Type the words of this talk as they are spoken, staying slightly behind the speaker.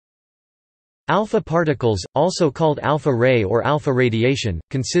Alpha particles, also called alpha ray or alpha radiation,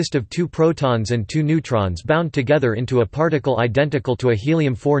 consist of 2 protons and 2 neutrons bound together into a particle identical to a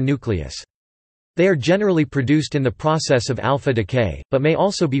helium-4 nucleus. They are generally produced in the process of alpha decay, but may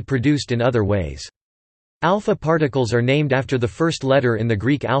also be produced in other ways. Alpha particles are named after the first letter in the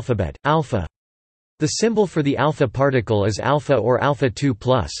Greek alphabet, alpha. The symbol for the alpha particle is alpha or alpha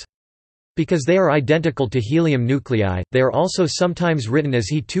 2+. Because they are identical to helium nuclei, they are also sometimes written as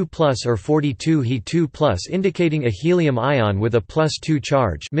He2+ or 42 He2+, indicating a helium ion with a +2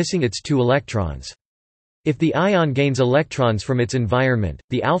 charge missing its 2 electrons. If the ion gains electrons from its environment,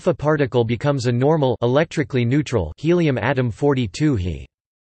 the alpha particle becomes a normal electrically neutral helium atom 42 He.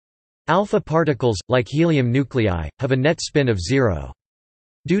 Alpha particles, like helium nuclei, have a net spin of 0.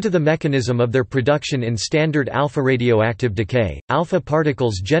 Due to the mechanism of their production in standard alpha radioactive decay, alpha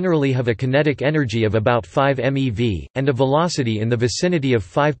particles generally have a kinetic energy of about 5 MeV, and a velocity in the vicinity of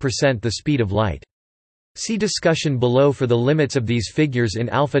 5% the speed of light. See discussion below for the limits of these figures in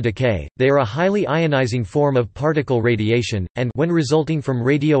alpha decay. They are a highly ionizing form of particle radiation, and when resulting from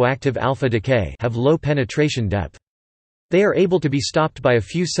radioactive alpha decay have low penetration depth. They are able to be stopped by a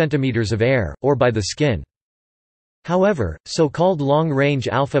few centimeters of air, or by the skin. However, so-called long-range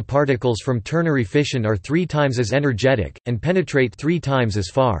alpha particles from ternary fission are 3 times as energetic, and penetrate 3 times as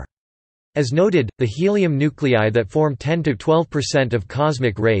far. As noted, the helium nuclei that form 10 to 12% of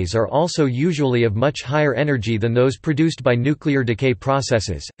cosmic rays are also usually of much higher energy than those produced by nuclear decay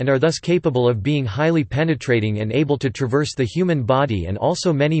processes, and are thus capable of being highly penetrating and able to traverse the human body and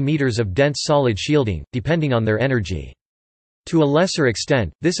also many meters of dense solid shielding, depending on their energy. To a lesser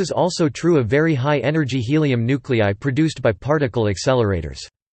extent, this is also true of very high-energy helium nuclei produced by particle accelerators.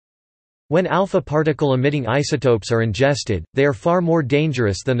 When alpha particle-emitting isotopes are ingested, they are far more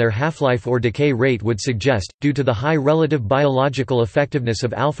dangerous than their half-life or decay rate would suggest, due to the high relative biological effectiveness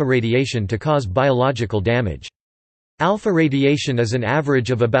of alpha radiation to cause biological damage. Alpha radiation is an average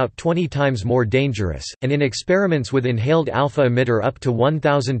of about 20 times more dangerous, and in experiments with inhaled alpha emitter up to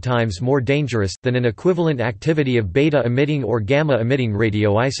 1,000 times more dangerous, than an equivalent activity of beta-emitting or gamma-emitting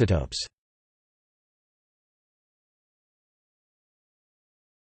radioisotopes.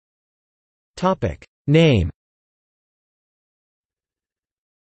 Name.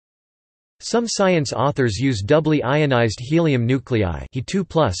 Some science authors use doubly ionized helium nuclei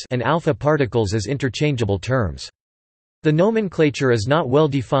He2+ and alpha particles as interchangeable terms. The nomenclature is not well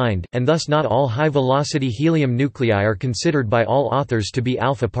defined, and thus not all high-velocity helium nuclei are considered by all authors to be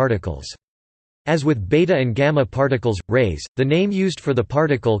alpha particles. As with beta and gamma particles, rays, the name used for the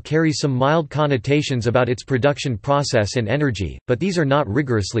particle carries some mild connotations about its production process and energy, but these are not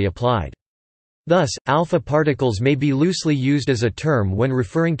rigorously applied. Thus, alpha particles may be loosely used as a term when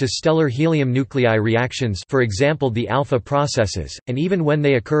referring to stellar helium nuclei reactions, for example the alpha processes, and even when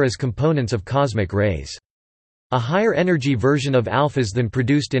they occur as components of cosmic rays. A higher energy version of alphas than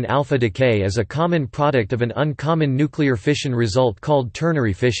produced in alpha decay is a common product of an uncommon nuclear fission result called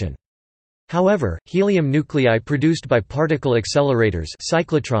ternary fission. However, helium nuclei produced by particle accelerators,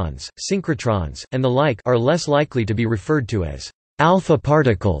 cyclotrons, synchrotrons, and the like are less likely to be referred to as alpha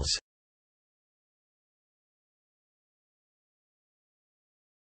particles.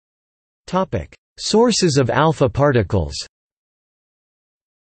 Topic: Sources of alpha particles.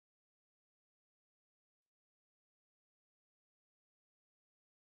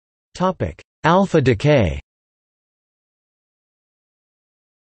 Alpha decay.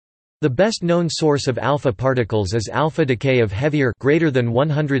 The best known source of alpha particles is alpha decay of heavier greater than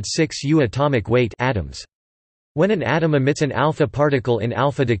 106 U atomic weight atoms. When an atom emits an alpha particle in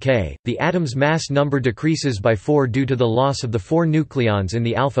alpha decay, the atom's mass number decreases by 4 due to the loss of the 4 nucleons in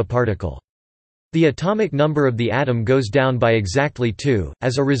the alpha particle. The atomic number of the atom goes down by exactly 2.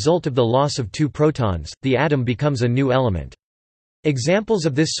 As a result of the loss of 2 protons, the atom becomes a new element. Examples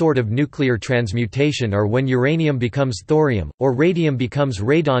of this sort of nuclear transmutation are when uranium becomes thorium, or radium becomes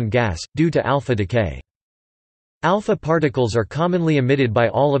radon gas, due to alpha decay. Alpha particles are commonly emitted by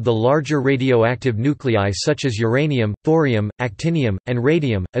all of the larger radioactive nuclei such as uranium, thorium, actinium, and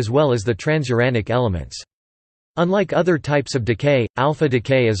radium, as well as the transuranic elements. Unlike other types of decay, alpha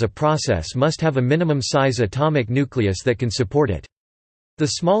decay as a process must have a minimum size atomic nucleus that can support it. The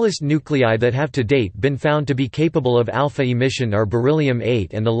smallest nuclei that have to date been found to be capable of alpha emission are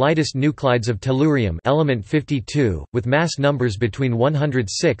beryllium-8 and the lightest nuclides of tellurium element 52, with mass numbers between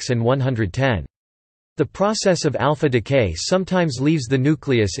 106 and 110. The process of alpha decay sometimes leaves the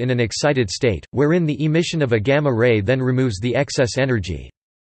nucleus in an excited state, wherein the emission of a gamma ray then removes the excess energy.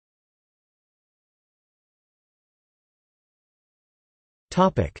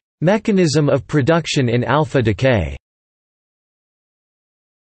 Mechanism of production in alpha decay.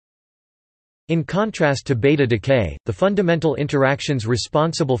 In contrast to beta decay, the fundamental interactions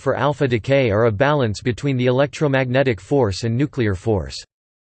responsible for alpha decay are a balance between the electromagnetic force and nuclear force.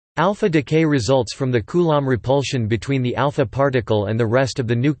 Alpha decay results from the Coulomb repulsion between the alpha particle and the rest of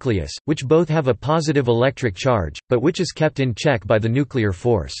the nucleus, which both have a positive electric charge, but which is kept in check by the nuclear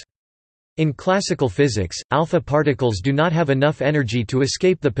force. In classical physics, alpha particles do not have enough energy to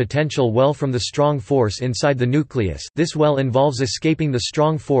escape the potential well from the strong force inside the nucleus. This well involves escaping the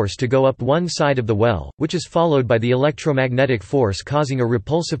strong force to go up one side of the well, which is followed by the electromagnetic force causing a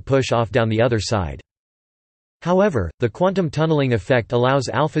repulsive push-off down the other side. However, the quantum tunneling effect allows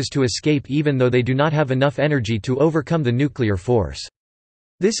alphas to escape even though they do not have enough energy to overcome the nuclear force.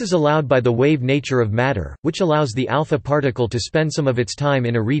 This is allowed by the wave nature of matter, which allows the alpha particle to spend some of its time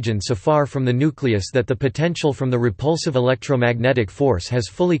in a region so far from the nucleus that the potential from the repulsive electromagnetic force has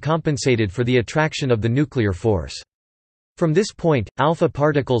fully compensated for the attraction of the nuclear force. From this point, alpha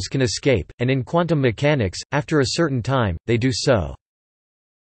particles can escape, and in quantum mechanics, after a certain time, they do so.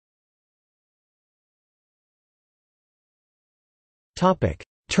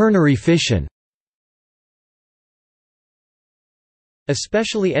 Ternary fission.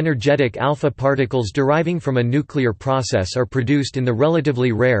 Especially energetic alpha particles deriving from a nuclear process are produced in the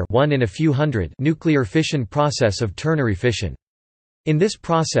relatively rare 1 in a few hundred nuclear fission process of ternary fission. In this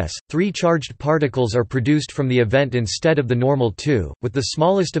process, 3 charged particles are produced from the event instead of the normal 2, with the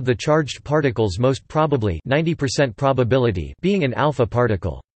smallest of the charged particles most probably 90% probability being an alpha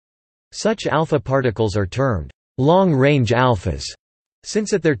particle. Such alpha particles are termed long-range alphas.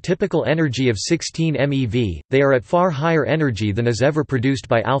 Since at their typical energy of 16 MeV, they are at far higher energy than is ever produced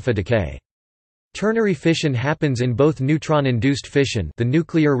by alpha decay. Ternary fission happens in both neutron-induced fission, the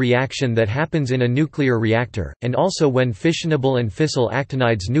nuclear reaction that happens in a nuclear reactor, and also when fissionable and fissile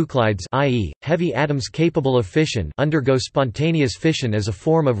actinides nuclides, i.e., heavy atoms capable of fission, undergo spontaneous fission as a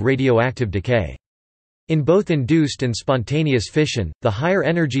form of radioactive decay. In both induced and spontaneous fission, the higher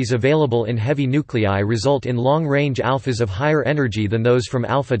energies available in heavy nuclei result in long-range alphas of higher energy than those from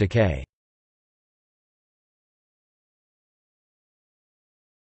alpha decay.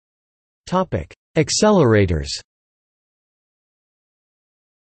 Accelerators.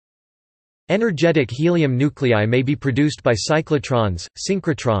 Energetic helium nuclei may be produced by cyclotrons,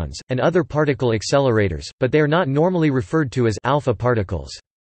 synchrotrons, and other particle accelerators, but they are not normally referred to as alpha particles.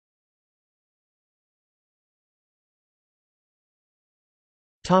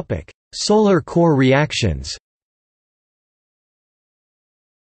 Solar core reactions.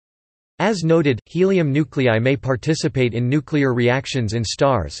 As noted, helium nuclei may participate in nuclear reactions in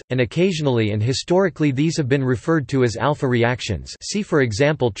stars, and occasionally and historically these have been referred to as alpha reactions. See for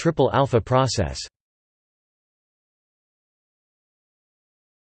example triple alpha process.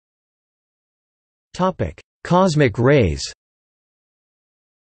 Cosmic rays.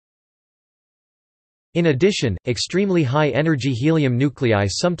 In addition, extremely high-energy helium nuclei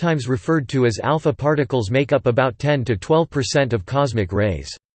sometimes referred to as alpha particles make up about 10 to 12% of cosmic rays.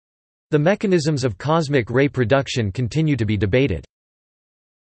 The mechanisms of cosmic ray production continue to be debated.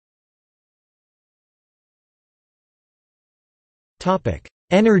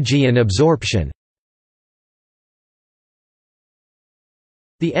 Energy and absorption.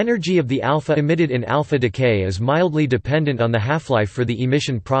 The energy of the alpha emitted in alpha decay is mildly dependent on the half-life for the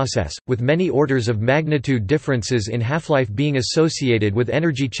emission process, with many orders of magnitude differences in half-life being associated with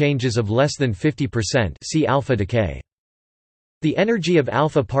energy changes of less than 50%. See alpha decay. The energy of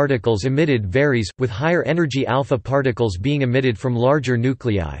alpha particles emitted varies, with higher energy alpha particles being emitted from larger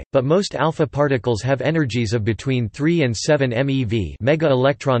nuclei, but most alpha particles have energies of between 3 and 7 MeV mega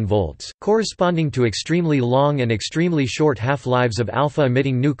electron volts, corresponding to extremely long and extremely short half-lives of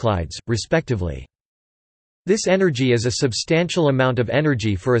alpha-emitting nuclides, respectively. This energy is a substantial amount of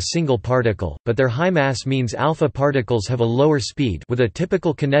energy for a single particle, but their high mass means alpha particles have a lower speed with a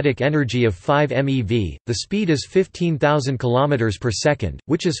typical kinetic energy of 5 MeV. The speed is 15,000 km per second,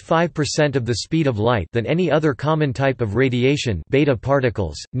 which is 5% of the speed of light than any other common type of radiation, beta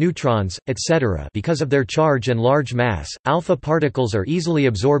particles, neutrons, etc. Because of their charge and large mass, alpha particles are easily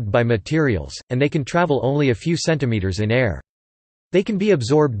absorbed by materials, and they can travel only a few centimeters in air. They can be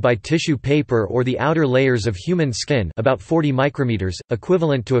absorbed by tissue paper or the outer layers of human skin, about 40 micrometers,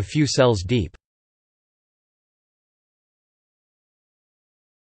 equivalent to a few cells deep.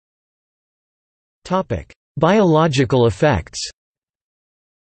 Topic: Biological effects.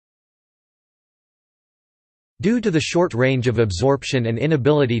 Due to the short range of absorption and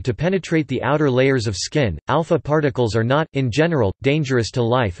inability to penetrate the outer layers of skin, alpha particles are not, in general, dangerous to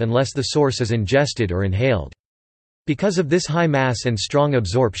life unless the source is ingested or inhaled. Because of this high mass and strong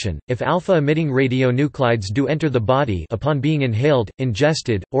absorption, if alpha-emitting radionuclides do enter the body upon being inhaled,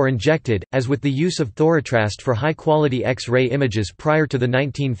 ingested, or injected, as with the use of thorotrast for high-quality X-ray images prior to the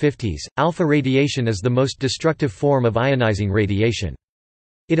 1950s, alpha radiation is the most destructive form of ionizing radiation.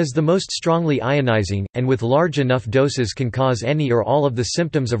 It is the most strongly ionizing, and with large enough doses can cause any or all of the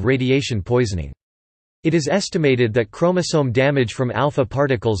symptoms of radiation poisoning. It is estimated that chromosome damage from alpha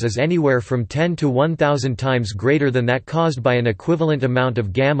particles is anywhere from 10 to 1,000 times greater than that caused by an equivalent amount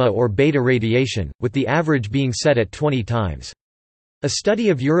of gamma or beta radiation, with the average being set at 20 times. A study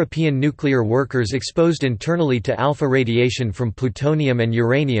of European nuclear workers exposed internally to alpha radiation from plutonium and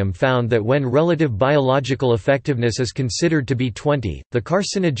uranium found that when relative biological effectiveness is considered to be 20, the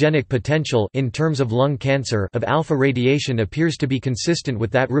carcinogenic potential in terms of lung cancer of alpha radiation appears to be consistent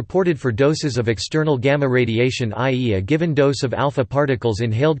with that reported for doses of external gamma radiation, i.e. a given dose of alpha particles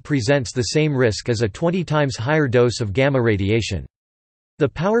inhaled presents the same risk as a 20 times higher dose of gamma radiation. The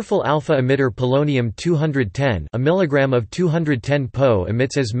powerful alpha emitter polonium-210, a milligram of 210 Po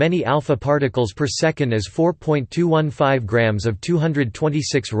emits as many alpha particles per second as 4.215 grams of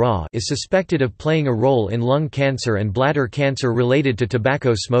 226 Ra, is suspected of playing a role in lung cancer and bladder cancer related to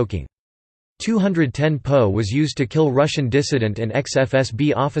tobacco smoking. 210 Po was used to kill Russian dissident and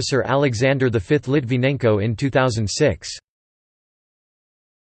ex-FSB officer Alexander V Litvinenko in 2006.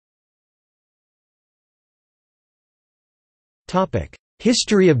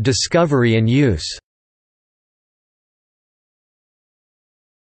 History of discovery and use.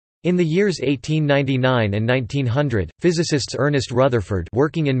 In the years 1899 and 1900, physicists Ernest Rutherford,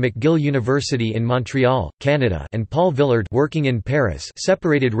 working in McGill University in Montreal, Canada, and Paul Villard, working in Paris,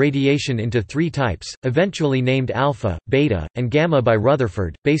 separated radiation into three types, eventually named alpha, beta, and gamma by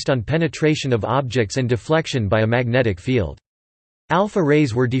Rutherford, based on penetration of objects and deflection by a magnetic field. Alpha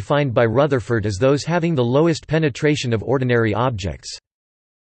rays were defined by Rutherford as those having the lowest penetration of ordinary objects.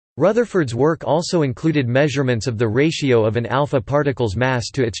 Rutherford's work also included measurements of the ratio of an alpha particle's mass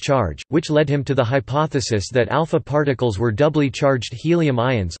to its charge, which led him to the hypothesis that alpha particles were doubly charged helium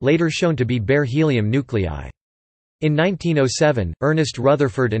ions, later shown to be bare helium nuclei. In 1907, Ernest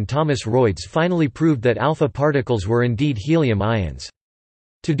Rutherford and Thomas Royds finally proved that alpha particles were indeed helium ions.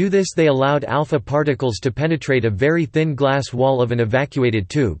 To do this, they allowed alpha particles to penetrate a very thin glass wall of an evacuated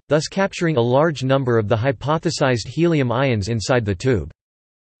tube, thus capturing a large number of the hypothesized helium ions inside the tube.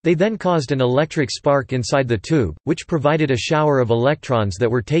 They then caused an electric spark inside the tube, which provided a shower of electrons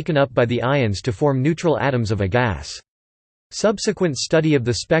that were taken up by the ions to form neutral atoms of a gas. Subsequent study of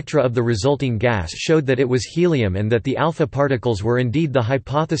the spectra of the resulting gas showed that it was helium and that the alpha particles were indeed the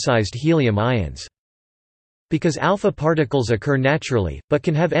hypothesized helium ions. Because alpha particles occur naturally, but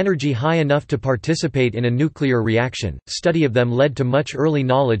can have energy high enough to participate in a nuclear reaction, study of them led to much early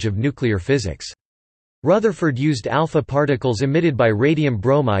knowledge of nuclear physics. Rutherford used alpha particles emitted by radium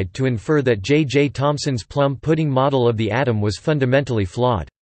bromide to infer that J. J. Thomson's plum pudding model of the atom was fundamentally flawed.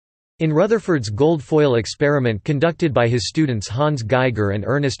 In Rutherford's gold foil experiment conducted by his students Hans Geiger and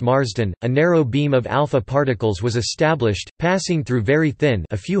Ernest Marsden, a narrow beam of alpha particles was established, passing through very thin,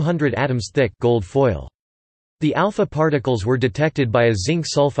 a few hundred atoms thick, gold foil. The alpha particles were detected by a zinc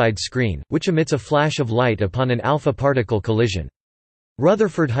sulfide screen, which emits a flash of light upon an alpha particle collision.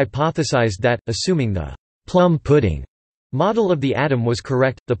 Rutherford hypothesized that, assuming the plum pudding model of the atom was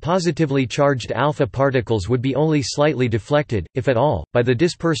correct, the positively charged alpha particles would be only slightly deflected, if at all, by the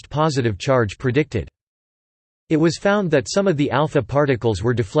dispersed positive charge predicted. It was found that some of the alpha particles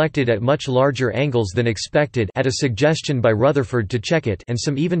were deflected at much larger angles than expected at a suggestion by Rutherford to check it, and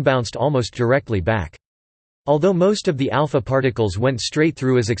some even bounced almost directly back. Although most of the alpha particles went straight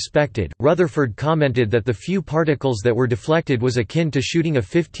through as expected, Rutherford commented that the few particles that were deflected was akin to shooting a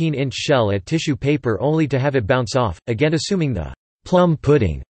 15-inch shell at tissue paper only to have it bounce off, again assuming the plum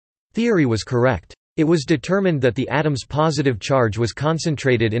pudding theory was correct. It was determined that the atom's positive charge was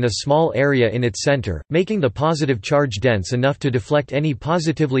concentrated in a small area in its center, making the positive charge dense enough to deflect any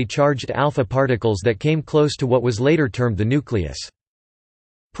positively charged alpha particles that came close to what was later termed the nucleus.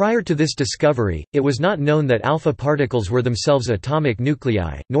 Prior to this discovery, it was not known that alpha particles were themselves atomic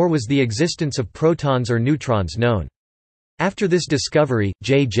nuclei, nor was the existence of protons or neutrons known. After this discovery,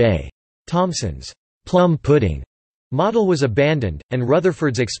 J. J. Thomson's plum pudding model was abandoned, and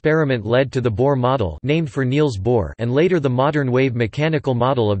Rutherford's experiment led to the Bohr model, named for Niels Bohr, and later the modern wave mechanical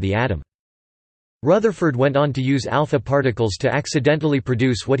model of the atom. Rutherford went on to use alpha particles to accidentally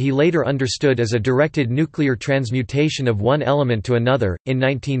produce what he later understood as a directed nuclear transmutation of one element to another, in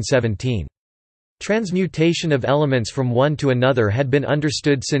 1917. Transmutation of elements from one to another had been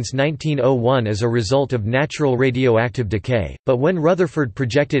understood since 1901 as a result of natural radioactive decay, but when Rutherford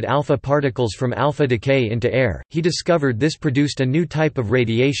projected alpha particles from alpha decay into air, he discovered this produced a new type of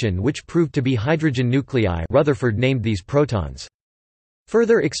radiation which proved to be hydrogen nuclei. Rutherford named these protons.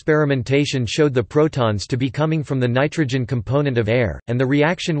 Further experimentation showed the protons to be coming from the nitrogen component of air, and the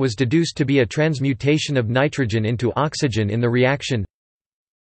reaction was deduced to be a transmutation of nitrogen into oxygen in the reaction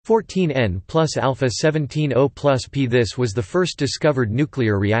 14N plus alpha 17O plus P. This was the first discovered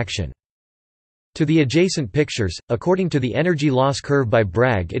nuclear reaction. To the adjacent pictures, according to the energy loss curve by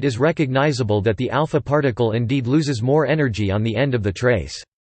Bragg, it is recognizable that the alpha particle indeed loses more energy on the end of the trace.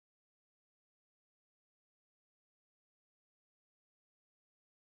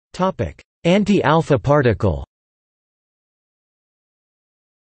 Anti-alpha particle.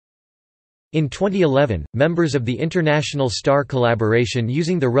 In 2011, members of the International Star Collaboration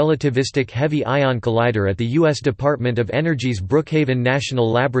using the relativistic heavy ion collider at the U.S. Department of Energy's Brookhaven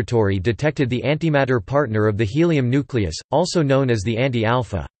National Laboratory detected the antimatter partner of the helium nucleus, also known as the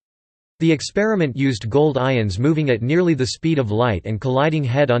anti-alpha. The experiment used gold ions moving at nearly the speed of light and colliding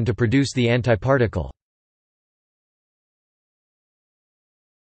head-on to produce the antiparticle.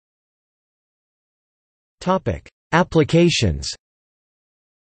 Applications.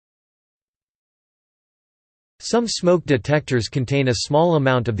 Some smoke detectors contain a small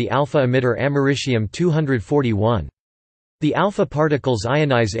amount of the alpha emitter americium-241. The alpha particles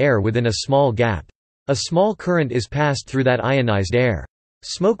ionize air within a small gap. A small current is passed through that ionized air.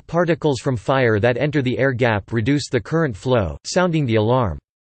 Smoke particles from fire that enter the air gap reduce the current flow, sounding the alarm.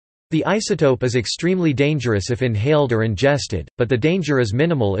 The isotope is extremely dangerous if inhaled or ingested, but the danger is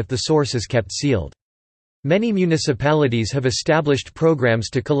minimal if the source is kept sealed. Many municipalities have established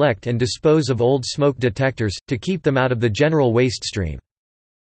programs to collect and dispose of old smoke detectors, to keep them out of the general waste stream.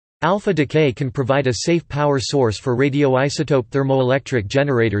 Alpha decay can provide a safe power source for radioisotope thermoelectric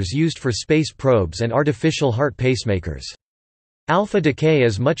generators used for space probes and artificial heart pacemakers. Alpha decay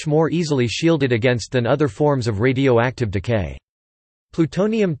is much more easily shielded against than other forms of radioactive decay.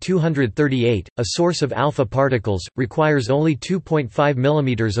 Plutonium-238, a source of alpha particles, requires only 2.5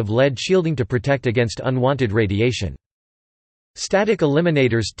 mm of lead shielding to protect against unwanted radiation. Static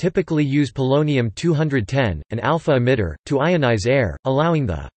eliminators typically use polonium-210, an alpha emitter, to ionize air, allowing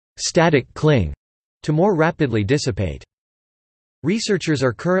the static cling to more rapidly dissipate. Researchers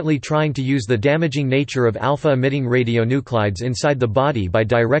are currently trying to use the damaging nature of alpha-emitting radionuclides inside the body by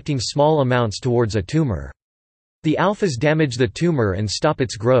directing small amounts towards a tumor. The alphas damage the tumor and stop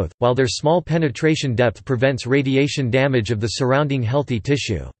its growth, while their small penetration depth prevents radiation damage of the surrounding healthy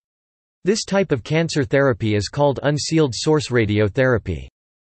tissue. This type of cancer therapy is called unsealed source radiotherapy.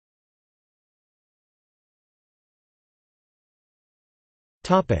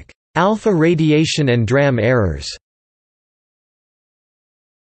 Alpha radiation and DRAM errors.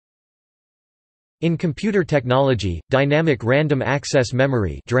 In computer technology, dynamic random access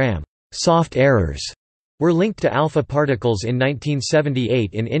memory (DRAM) soft errors were linked to alpha particles in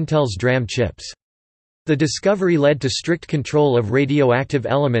 1978 in Intel's DRAM chips. The discovery led to strict control of radioactive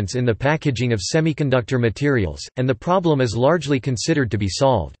elements in the packaging of semiconductor materials, and the problem is largely considered to be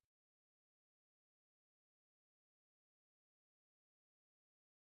solved.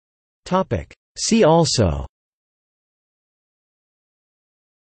 See also: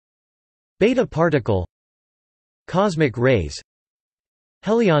 beta particle, cosmic rays,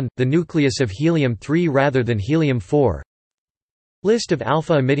 helion, the nucleus of helium-3 rather than helium-4, list of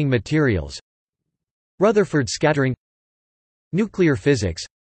alpha-emitting materials, Rutherford scattering, nuclear physics,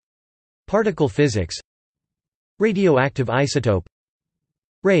 particle physics, radioactive isotope,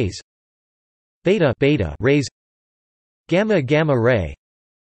 rays, beta rays, gamma ray,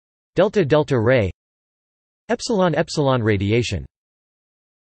 delta ray, epsilon radiation.